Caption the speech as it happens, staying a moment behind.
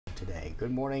today. Good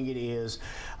morning. It is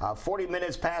 40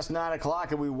 minutes past 9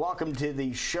 o'clock, and we welcome to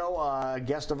the show a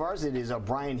guest of ours. It is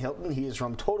Brian Hilton. He is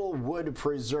from Total Wood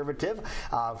Preservative,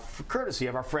 courtesy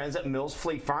of our friends at Mills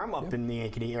Fleet Farm up in the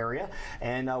Ankeny area.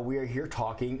 And we are here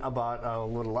talking about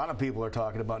what a lot of people are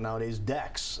talking about nowadays,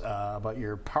 decks, about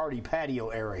your party patio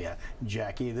area.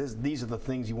 Jackie, these are the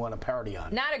things you want to party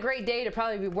on. Not a great day to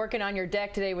probably be working on your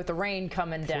deck today with the rain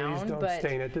coming down. Please don't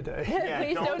stain it today. Yeah,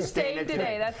 please don't stain it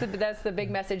today. That's the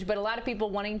big message. But a lot of people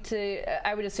wanting to,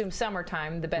 I would assume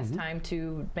summertime, the best time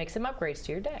to make some upgrades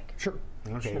to your deck. Sure.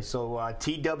 Okay, so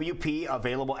TWP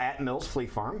available at Mills Fleet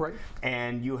Farm. Right.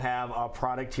 And you have a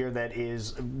product here that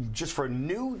is just for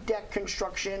new deck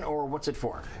construction, or what's it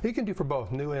for? You can do for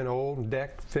both new and old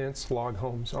deck, fence, log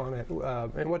homes on it.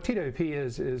 And what TWP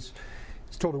is it's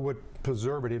Total Wood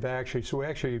Preservative, actually. So we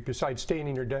actually, besides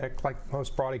staining your deck like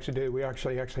most products do, we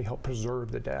actually help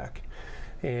preserve the deck.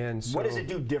 And so, what does it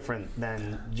do different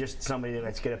than just somebody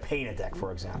that's going to paint a deck,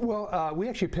 for example? Well, we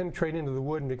actually penetrate into the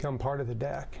wood and become part of the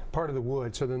deck, part of the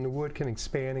wood. So then the wood can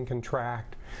expand and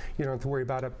contract. You don't have to worry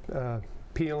about it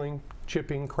peeling,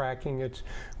 chipping, cracking.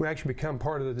 We actually become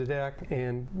part of the deck,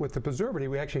 and with the preservative,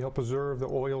 we actually help preserve the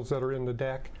oils that are in the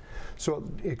deck. So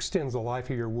it extends the life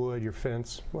of your wood, your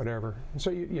fence, whatever. And so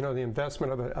you know the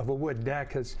investment of a wood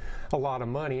deck is a lot of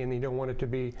money, and you don't want it to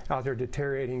be out there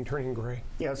deteriorating, turning gray.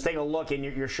 Yeah, let's take a look, and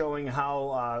you're showing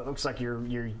how it looks like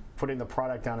you're putting the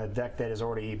product on a deck that has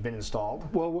already been installed.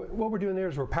 Well, what we're doing there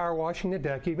is we're power washing the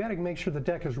deck. You've got to make sure the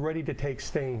deck is ready to take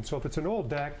stain. So if it's an old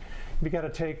deck, you've got to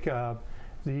take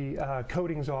the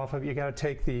coatings off of it. You got to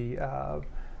take the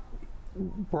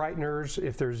brighteners.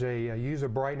 If there's use a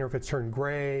brightener if it's turned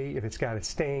gray, if it's got a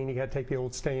stain, you got to take the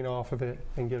old stain off of it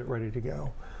and get it ready to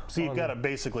go. So you've got to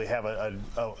basically have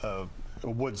a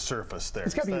wood surface there.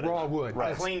 It's got to be raw wood.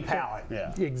 Right. A clean palette.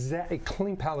 Yeah. Exactly. A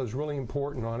clean palette is really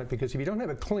important on it, because if you don't have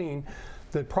it clean,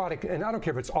 the product, and I don't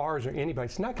care if it's ours or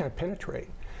anybody's, it's not going to penetrate.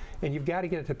 And you've got to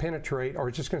get it to penetrate, or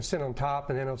it's just going to sit on top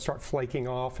and then it'll start flaking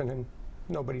off, and then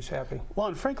nobody's happy. Well,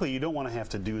 and frankly, you don't want to have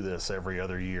to do this every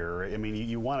other year. I mean,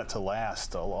 you want it to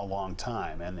last a long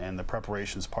time, and the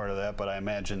preparation's part of that, but I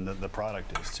imagine that the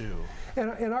product is too.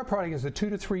 And our product is a 2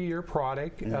 to 3 year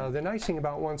product. The nice thing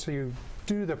about once you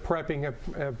do the prepping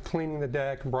of cleaning the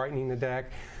deck, brightening the deck,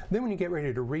 then when you get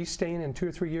ready to restain in 2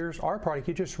 or 3 years, our product,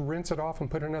 you just rinse it off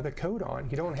and put another coat on.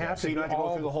 You don't have to. So you don't have to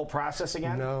go through the whole process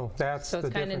again? No, that's the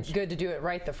difference. So it's kind of good to do it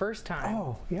right the first time.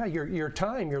 Oh, yeah, your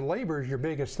time, your labor is your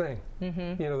biggest thing.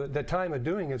 You know, the time of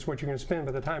doing is what you're going to spend,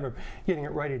 but the time of getting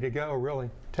it ready to go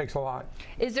really takes a lot.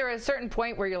 Is there a certain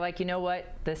point where you're like, you know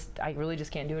what, I really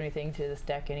just can't do anything to this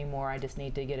deck anymore, I just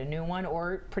need to get a new one,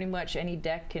 or pretty much any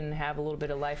deck can have a little bit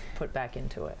of life put back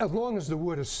into it? As long as the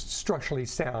wood is structurally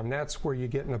sound, that's where you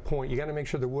get in a point. You got to make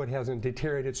sure the wood hasn't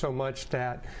deteriorated so much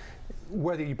that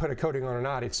whether you put a coating on or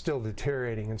not, it's still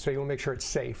deteriorating, and so you'll make sure it's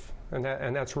safe, and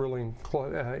that's really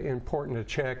important to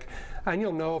check. And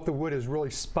you'll know if the wood is really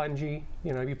spongy.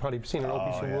 You know, you've probably seen an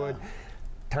old piece of wood.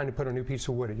 Time to put a new piece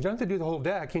of wood in. You don't have to do the whole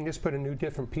deck. You can just put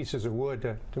different pieces of wood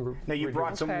to Now you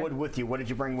brought some wood with you. What did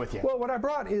you bring with you? Well, what I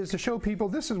brought is to show people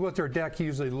this is what their deck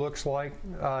usually looks like.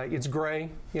 It's gray.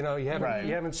 You know, you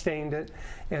haven't stained it.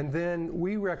 And then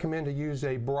we recommend to use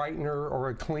a brightener or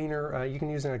a cleaner. You can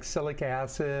use an oxalic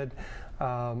acid.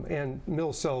 And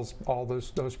Mills sells all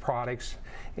those products,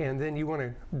 and then you want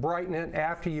to brighten it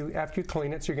after you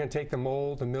clean it. So you're going to take the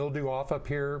mold, the mildew off up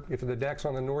here. If the deck's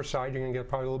on the north side, you're going to get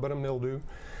probably a little bit of mildew.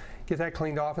 Get that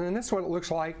cleaned off, and then this is what it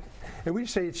looks like. And we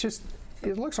say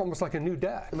it looks almost like a new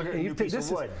deck. Look at a new piece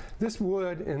of wood. This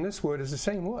wood and this wood is the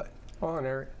same wood on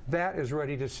there. That is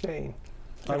ready to stain.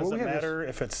 Now, does it matter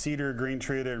if it's cedar, green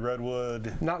treated,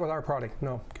 redwood? Not with our product,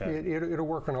 no. Okay. It'll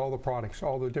work on all the products,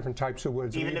 all the different types of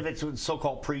woods. Even if it's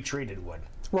so-called pre-treated wood?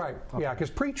 Right, yeah,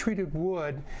 because pre-treated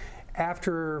wood,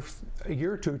 after a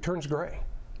year or two, turns gray.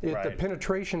 The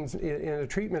penetrations in the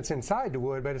treatment's inside the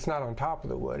wood, but it's not on top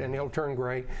of the wood, and it'll turn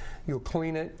gray. You'll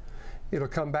clean it. It'll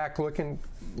come back looking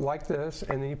like this,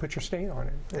 and then you put your stain on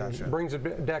it. Gotcha. It brings the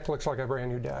deck, looks like a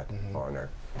brand new deck on there.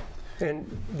 And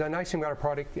the nice thing about our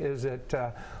product is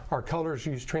that our colors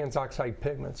use transoxide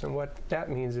pigments, and what that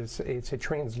means is it's a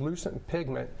translucent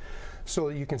pigment, so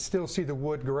you can still see the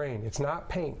wood grain. It's not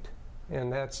paint,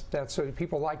 and that's so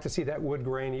people like to see that wood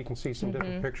grain. You can see some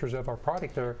different pictures of our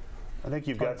product there. I think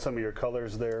you've got some of your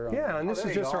colors there. Yeah, and this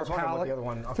is just our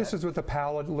palette. This is what the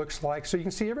palette looks like. So you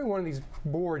can see every one of these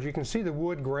boards. You can see the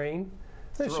wood grain.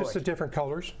 It's just the different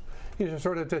colors. You know,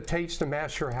 sort of to taste to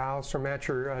match your house or match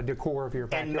your decor of your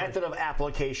backyard. And method of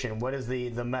application, what is the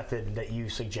method that you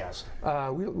suggest?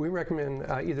 We recommend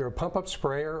either a pump-up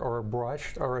sprayer or a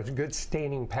brush or a good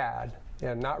staining pad.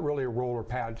 and not really a roller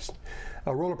pad.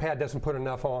 A roller pad doesn't put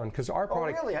enough on because our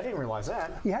product. Oh, really? I didn't realize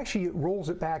that. He actually rolls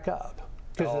it back up.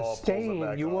 Because the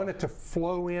stain, you want it to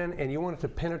flow in and you want it to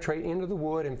penetrate into the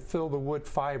wood and fill the wood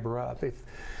fiber up.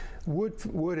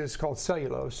 Wood is called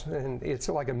cellulose, and it's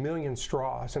like 1,000,000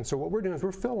 straws. And so what we're doing is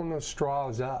we're filling those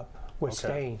straws up with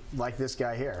stain. Like this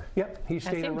guy here. Yep, he's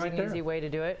standing right there. That seems an easy way to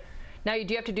do it. Now, do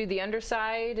you have to do the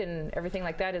underside and everything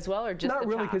like that as well, or just not the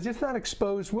really, top? because it's not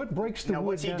exposed. What breaks the wood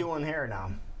What's he down doing here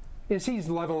now? is he's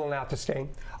leveling out the stain.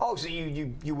 Oh, so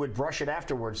you would brush it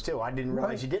afterwards too? I didn't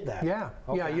realize you did that. Yeah,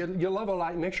 Okay. yeah. You level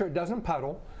out, make sure it doesn't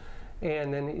puddle,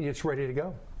 and then it's ready to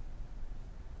go.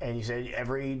 And you said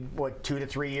every, what, 2 to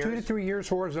 3 years? 2 to 3 years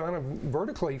horizontal,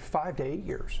 vertically 5 to 8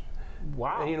 years.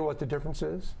 Wow. And you know what the difference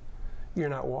is? You're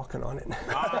not walking on it.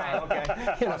 Ah,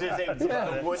 okay. I was going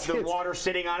to say, the water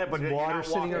sitting on it, but you're Water not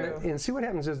sitting on walking. it. And see what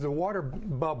happens is the water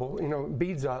bubble,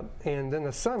 beads up, and then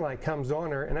the sunlight comes on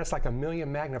there, and that's like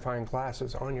 1,000,000 magnifying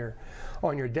glasses on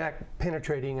your deck,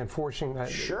 penetrating and forcing that,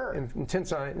 Sure.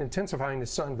 intensifying the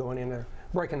sun going in there,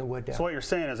 breaking the wood down. So what you're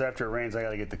saying is after it rains, I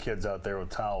got to get the kids out there with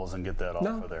towels and get that off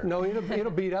of there. No,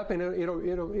 it'll beat up and it'll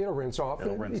rinse off.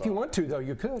 It'll rinse if you off. want to, though,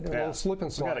 you could. A little slip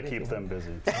and slide. We got to keep them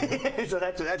busy. So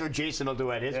that's what Jason will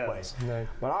do at his place. Right.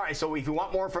 But all right, so if you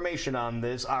want more information on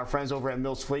this, our friends over at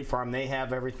Mills Fleet Farm, they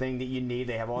have everything that you need.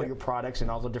 They have all your products in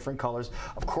all the different colors.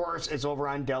 Of course, it's over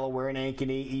on Delaware and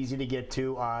Ankeny, easy to get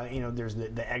to. There's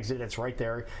the exit that's right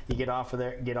there. You get off of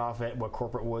there, get off at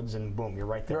Corporate Woods, and boom, you're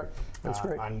right there. Right. That's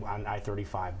great. On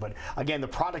I-35. But again, the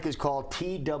product is called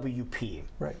TWP.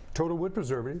 Right. Total wood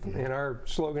preservative. And our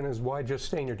slogan is, why just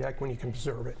stain your deck when you can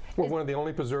preserve it? We're one of the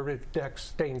only preservative deck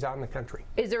stains out in the country.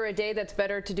 Is there a day that's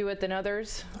better to do it than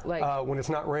others? Like When it's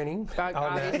not raining.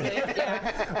 obviously,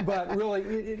 yeah. But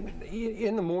really,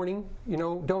 in the morning,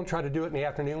 don't try to do it in the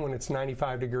afternoon when it's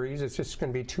 95 degrees. It's just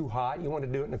going to be too hot. You want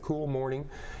to do it in a cool morning.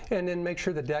 And then make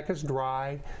sure the deck is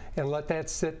dry and let that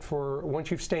sit for,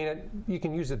 once you've stained it, you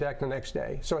can use the deck the next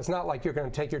day. So it's not like you're going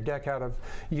to take your deck out of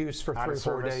use for 3 or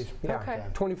 4 days. Yeah. Okay.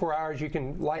 24 hours, you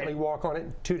can lightly walk on it.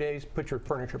 2 days, put your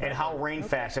furniture back. And how rain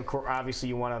fast? Of course, obviously,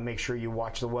 you want to make sure you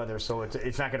watch the weather, so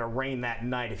it's not going to rain that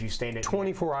night if you stain it.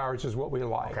 24 hours is what we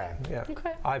like. Okay. Yeah.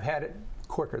 Okay. I've had it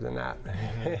quicker than that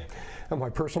on my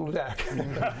personal deck.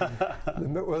 The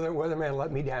weatherman let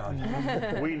me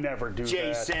down. We never do that.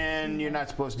 Jason, you're not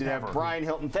supposed to do that. Brian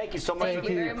Hilton, thank you so much. Thank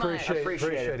you very much.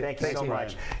 Appreciate it. Thank you so Brian.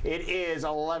 much. It is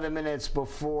 11 minutes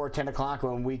before 10 o'clock.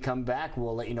 When we come back,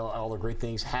 we'll let you know all the great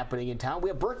things happening in town. We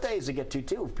have birthdays to get to,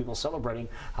 too. People celebrating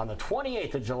on the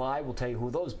 28th of July. We'll tell you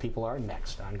who those people are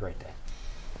next on Great Day.